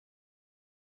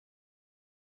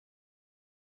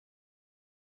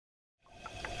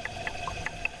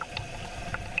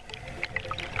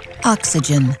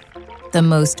Oxygen, the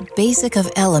most basic of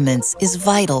elements, is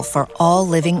vital for all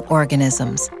living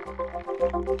organisms.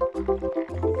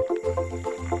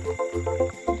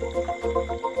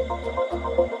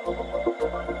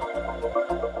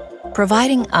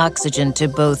 Providing oxygen to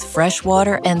both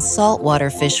freshwater and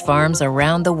saltwater fish farms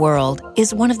around the world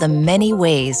is one of the many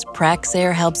ways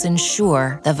Praxair helps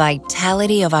ensure the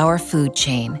vitality of our food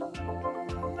chain.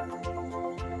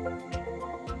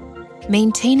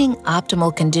 Maintaining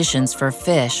optimal conditions for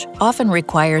fish often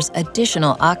requires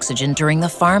additional oxygen during the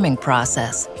farming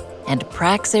process, and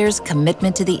Praxair's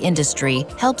commitment to the industry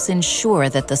helps ensure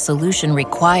that the solution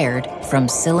required, from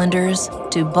cylinders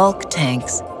to bulk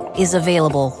tanks, is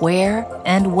available where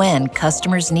and when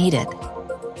customers need it.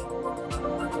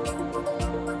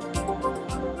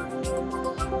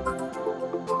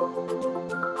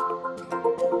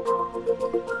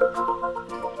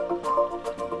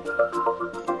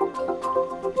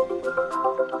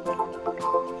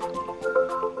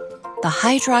 The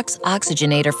Hydrox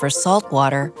oxygenator for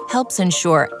saltwater helps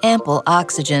ensure ample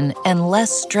oxygen and less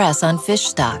stress on fish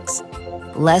stocks.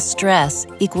 Less stress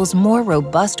equals more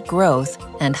robust growth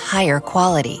and higher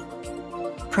quality.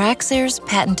 Praxair's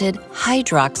patented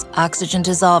Hydrox oxygen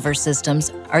dissolver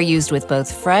systems are used with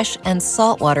both fresh and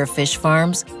saltwater fish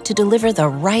farms to deliver the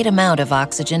right amount of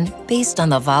oxygen based on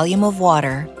the volume of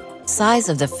water, size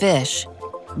of the fish,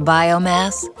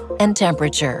 biomass, and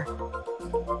temperature.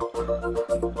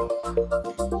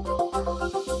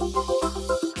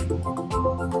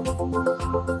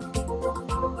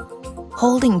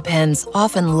 Holding pens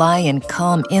often lie in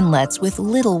calm inlets with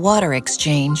little water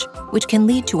exchange, which can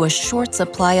lead to a short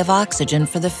supply of oxygen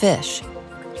for the fish.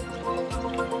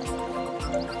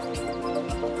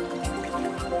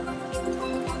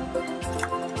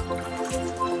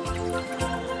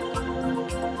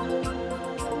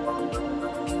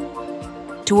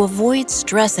 To avoid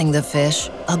stressing the fish,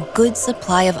 a good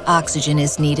supply of oxygen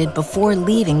is needed before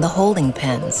leaving the holding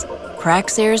pens.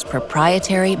 Praxair's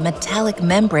proprietary metallic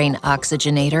membrane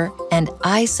oxygenator and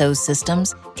ISO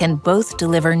systems can both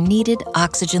deliver needed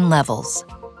oxygen levels.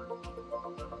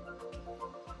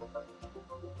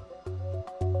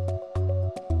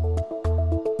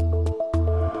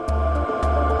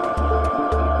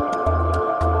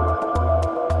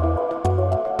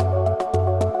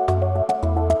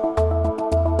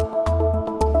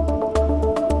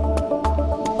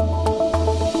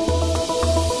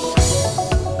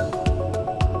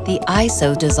 The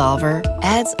ISO dissolver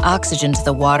adds oxygen to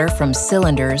the water from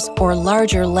cylinders or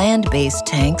larger land-based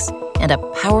tanks, and a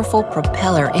powerful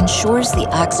propeller ensures the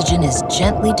oxygen is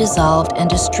gently dissolved and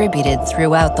distributed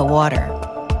throughout the water.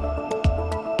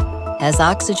 As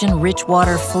oxygen-rich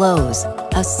water flows,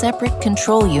 a separate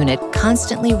control unit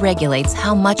constantly regulates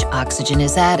how much oxygen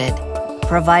is added,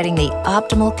 providing the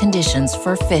optimal conditions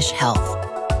for fish health.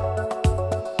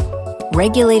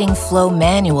 Regulating flow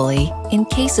manually, in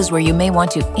cases where you may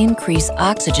want to increase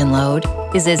oxygen load,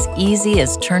 is as easy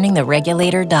as turning the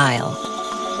regulator dial.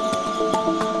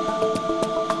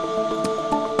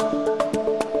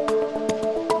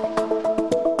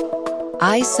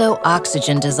 ISO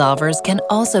oxygen dissolvers can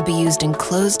also be used in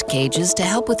closed cages to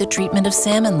help with the treatment of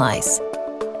salmon lice.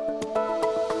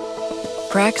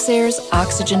 Praxair's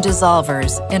oxygen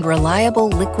dissolvers and reliable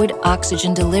liquid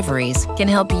oxygen deliveries can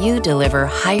help you deliver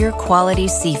higher quality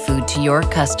seafood to your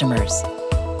customers.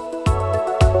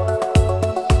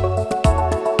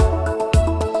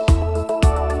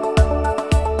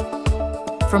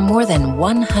 For more than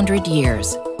 100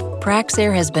 years,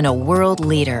 Praxair has been a world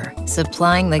leader,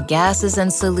 supplying the gases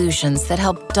and solutions that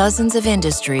help dozens of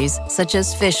industries, such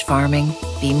as fish farming,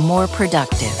 be more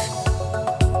productive.